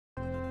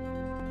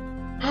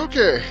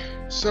Okay,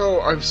 so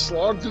I've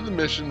slogged through the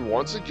mission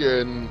once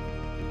again,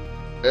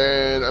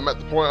 and I'm at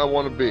the point I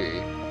want to be.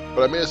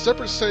 But I made a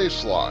separate save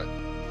slot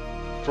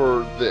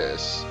for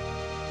this,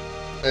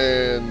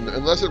 and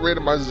unless it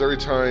randomizes every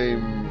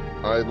time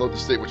I load the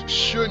state, which it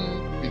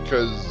shouldn't,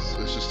 because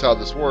it's just how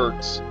this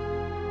works,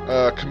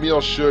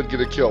 Camille should get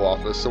a kill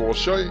off this. So I'll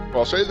show you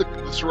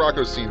the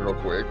Sirocco scene real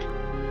quick.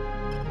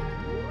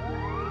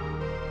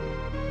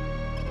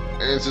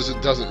 And since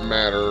it doesn't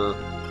matter,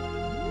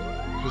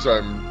 because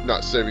I'm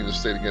not saving the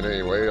state again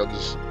anyway, I'll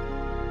just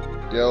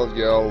yell,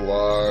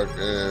 lock,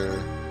 and...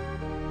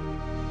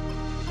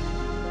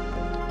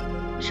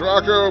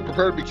 Sirocco,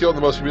 prepare to be killed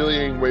in the most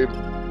humiliating way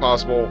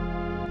possible.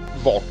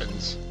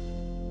 Vulcans.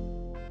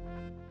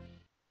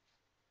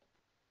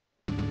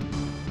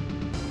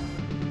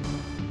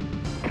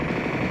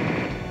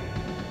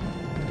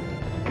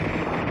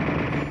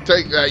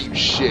 Take that, you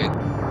shit.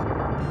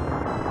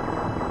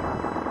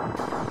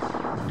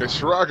 Okay,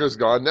 Sirocco's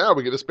gone. Now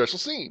we get a special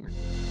scene.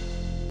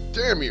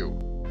 Damn you.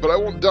 But I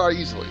won't die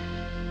easily.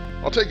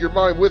 I'll take your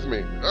mind with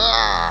me.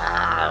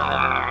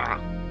 Ah!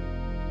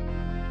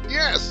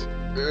 Yes!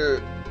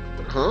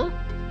 Huh?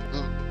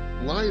 The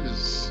light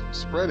is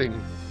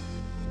spreading.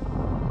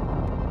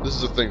 This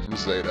is a thing from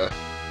Zeta.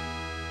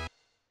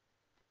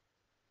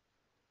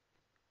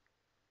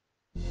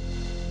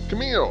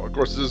 Camille! Of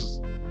course, this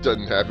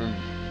doesn't happen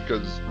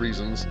because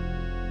reasons.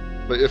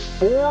 But if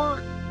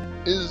 4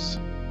 is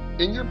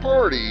in your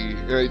party,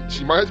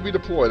 she might have to be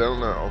deployed, I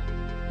don't know.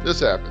 This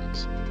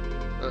happens.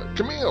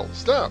 Camille,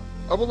 stop!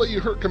 I will let you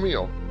hurt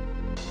Camille.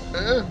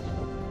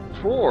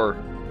 4?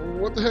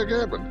 What the heck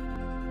happened?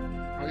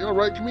 Are you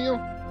alright, Camille?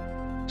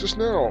 Just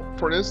now,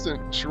 for an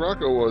instant,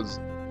 Sirocco was...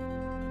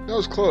 That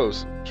was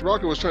close.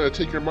 Sirocco was trying to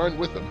take your mind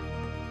with him.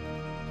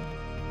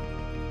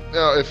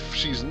 Now, if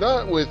she's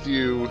not with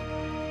you,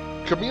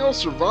 Camille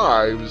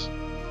survives,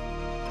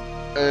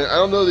 and I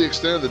don't know the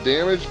extent of the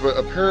damage, but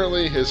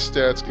apparently his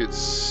stats get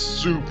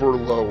super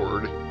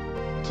lowered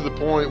to the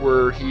point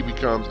where he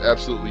becomes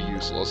absolutely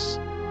useless.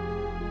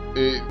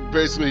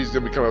 Basically, he's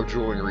going to become a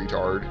drooling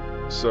retard.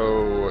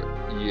 So,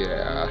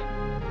 yeah.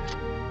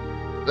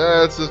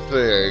 That's the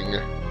thing.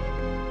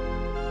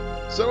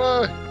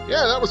 So,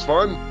 yeah, that was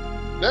fun.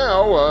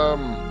 Now,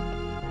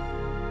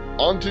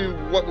 on to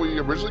what we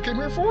originally came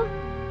here for?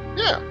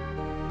 Yeah.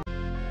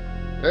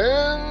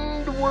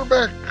 And we're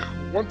back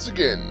once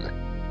again.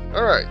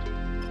 Alright.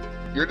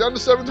 You're down to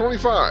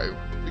 725.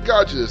 We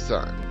got you this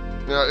time.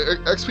 Now,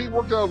 XP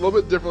worked out a little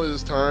bit differently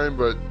this time,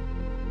 but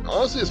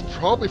honestly, it's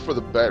probably for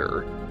the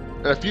better.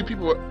 And a few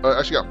people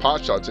actually got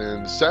pot shots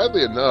in.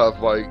 Sadly enough,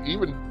 like,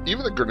 even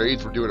the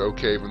grenades were doing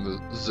okay from the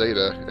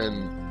Zeta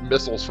and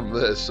missiles from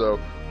this, so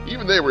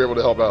even they were able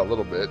to help out a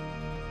little bit.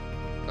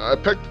 I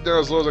pecked it down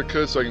as low as I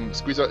could so I can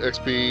squeeze out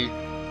XP.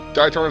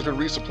 Dietar's been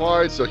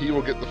resupplied, so he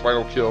will get the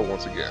final kill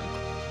once again.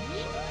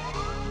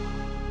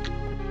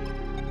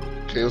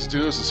 Okay, let's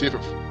do this and see if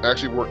it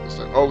actually worked this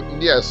time. Oh,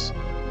 yes.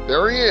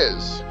 There he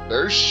is.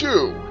 There's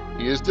Shu.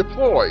 He is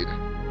deployed.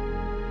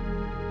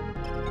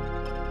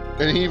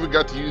 And he even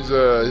got to use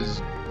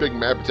his big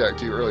map attack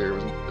too earlier.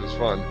 It was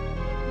fun.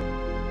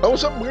 Oh,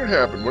 something weird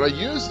happened. When I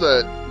used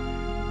that...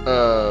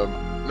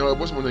 no, it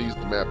wasn't when I used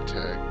the map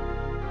attack.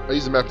 I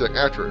used the map attack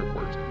after it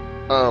worked.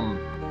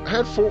 I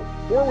had 4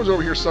 was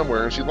over here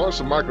somewhere, and she launched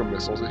some micro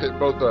missiles. It hit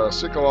both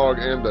Sikalog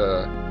and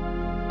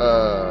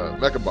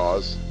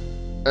Mechaboss.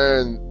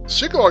 And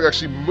Sikalog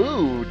actually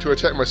moved to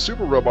attack my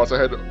super robots I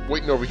had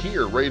waiting over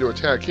here, ready to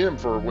attack him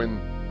for when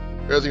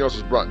everything else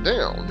was brought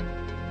down.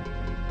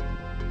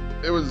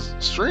 It was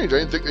strange. I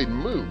didn't think they'd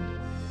move.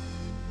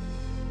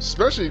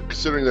 Especially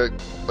considering that,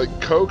 like,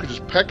 Ko could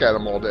just peck at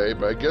them all day,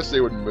 but I guess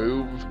they would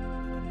move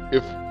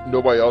if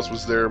nobody else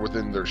was there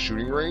within their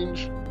shooting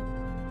range.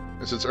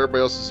 And since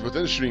everybody else is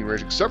within shooting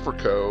range except for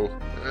Ko,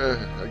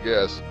 I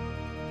guess.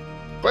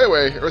 But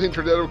anyway, everything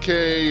turned out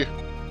okay.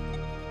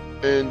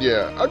 And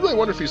yeah, I really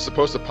wonder if he's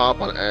supposed to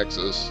pop on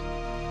Axis,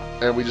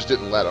 and we just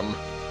didn't let him.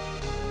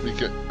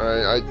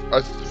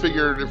 I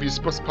figured if he's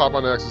supposed to pop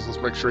on Axis, let's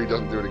make sure he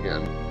doesn't do it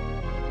again.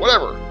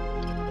 Whatever.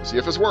 See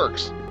if this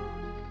works.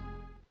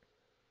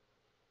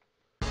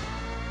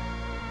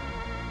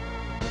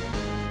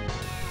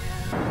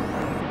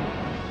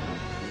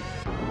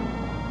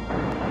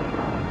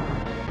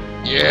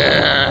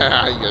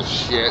 Yeah, you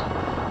shit.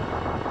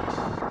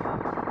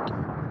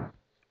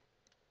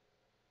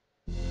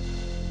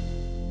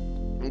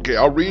 Okay,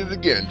 I'll read it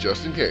again,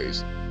 just in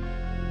case.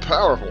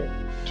 Powerful.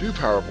 Too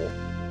powerful.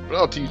 But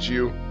I'll teach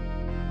you.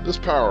 This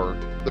power.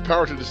 The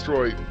power to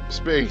destroy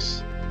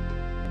space.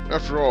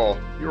 After all,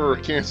 you're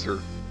a cancer.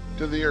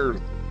 To the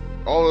Earth.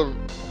 All of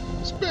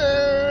space!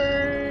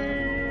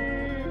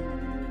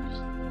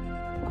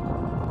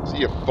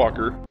 See ya,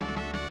 fucker.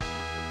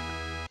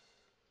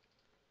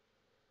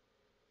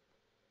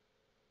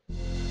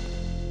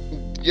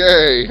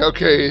 Yay!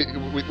 Okay,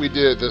 we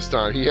did it this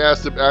time. He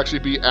has to actually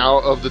be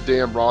out of the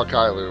damn raw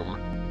Kylum.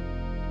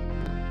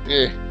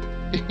 Yeah.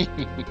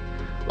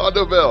 La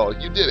Novelle,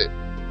 you did it.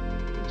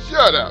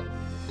 Shut up!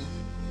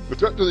 The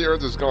threat to the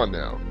Earth is gone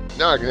now.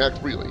 Now I can act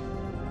freely.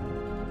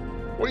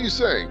 What are you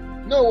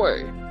saying? No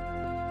way.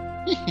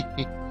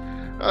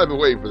 I've been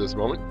waiting for this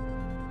moment.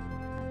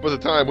 Was a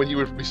time when you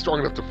would be strong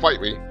enough to fight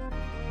me.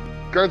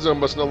 Granzone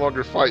must no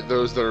longer fight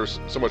those that are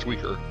so much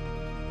weaker.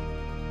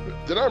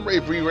 Then I'm ready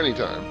for you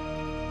anytime.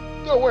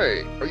 No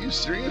way. Are you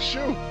serious, Shu?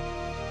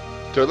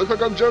 Do I look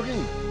like I'm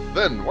joking?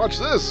 Then watch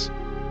this.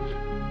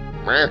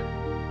 Meh.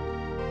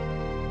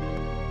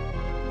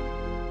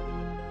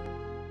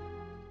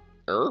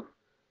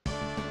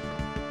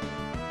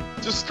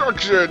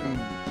 Destruction!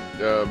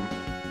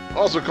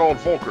 Also called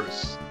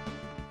Fulcrus.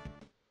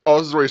 Oh,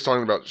 this is where he's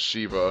talking about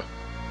Shiva.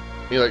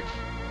 He like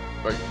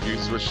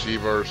fuses with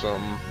Shiva or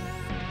something.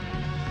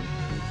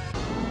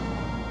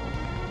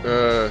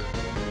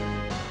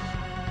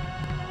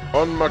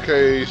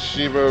 Onmake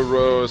Shiva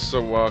Ro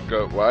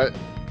Sawaka. What?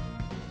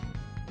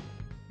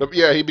 But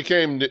yeah, he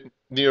became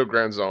Neo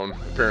Granzone,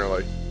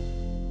 apparently.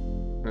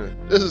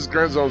 This is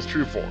Granzone's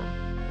true form.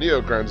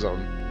 Neo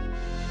Granzone.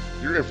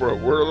 You're in for a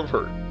world of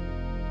hurt.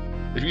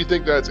 If you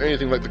think that's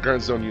anything like the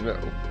Granzone you know.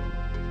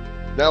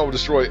 Now we'll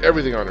destroy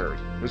everything on Earth.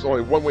 There's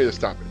only one way to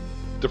stop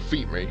it.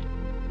 Defeat me.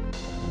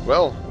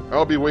 Well,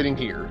 I'll be waiting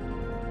here.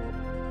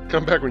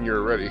 Come back when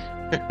you're ready.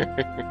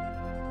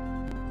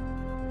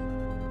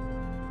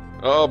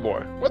 Oh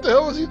boy. What the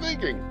hell is he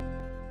thinking?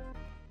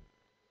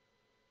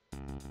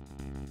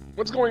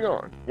 What's going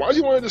on? Why does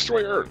he want to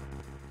destroy Earth?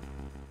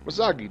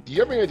 Misaki, do you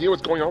have any idea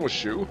what's going on with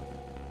Shu?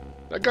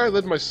 That guy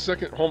led my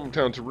second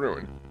hometown to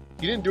ruin.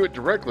 He didn't do it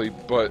directly,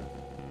 but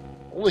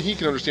only he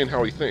can understand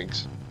how he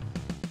thinks.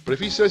 But if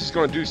he says he's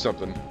going to do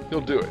something, he'll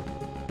do it.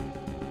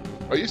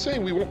 Are you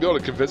saying we won't be able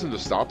to convince him to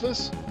stop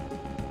this?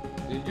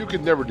 You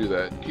could never do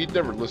that. He'd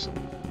never listen.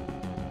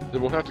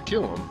 Then we'll have to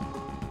kill him.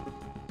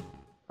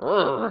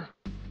 Urgh.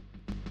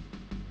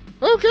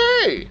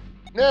 Okay!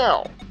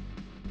 Now,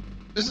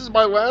 this is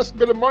my last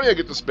bit of money I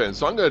get to spend,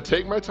 so I'm going to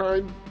take my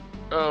time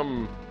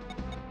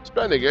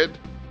spending it.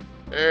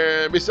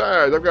 And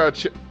besides, I've got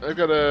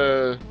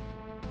a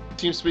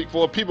TeamSpeak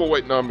full of people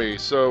waiting on me,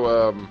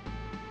 so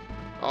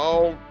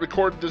I'll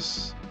record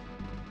this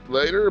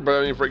later, but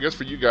I mean, I guess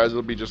for you guys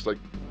it'll be just like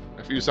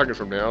a few seconds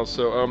from now.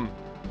 So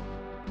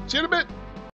see you in a bit.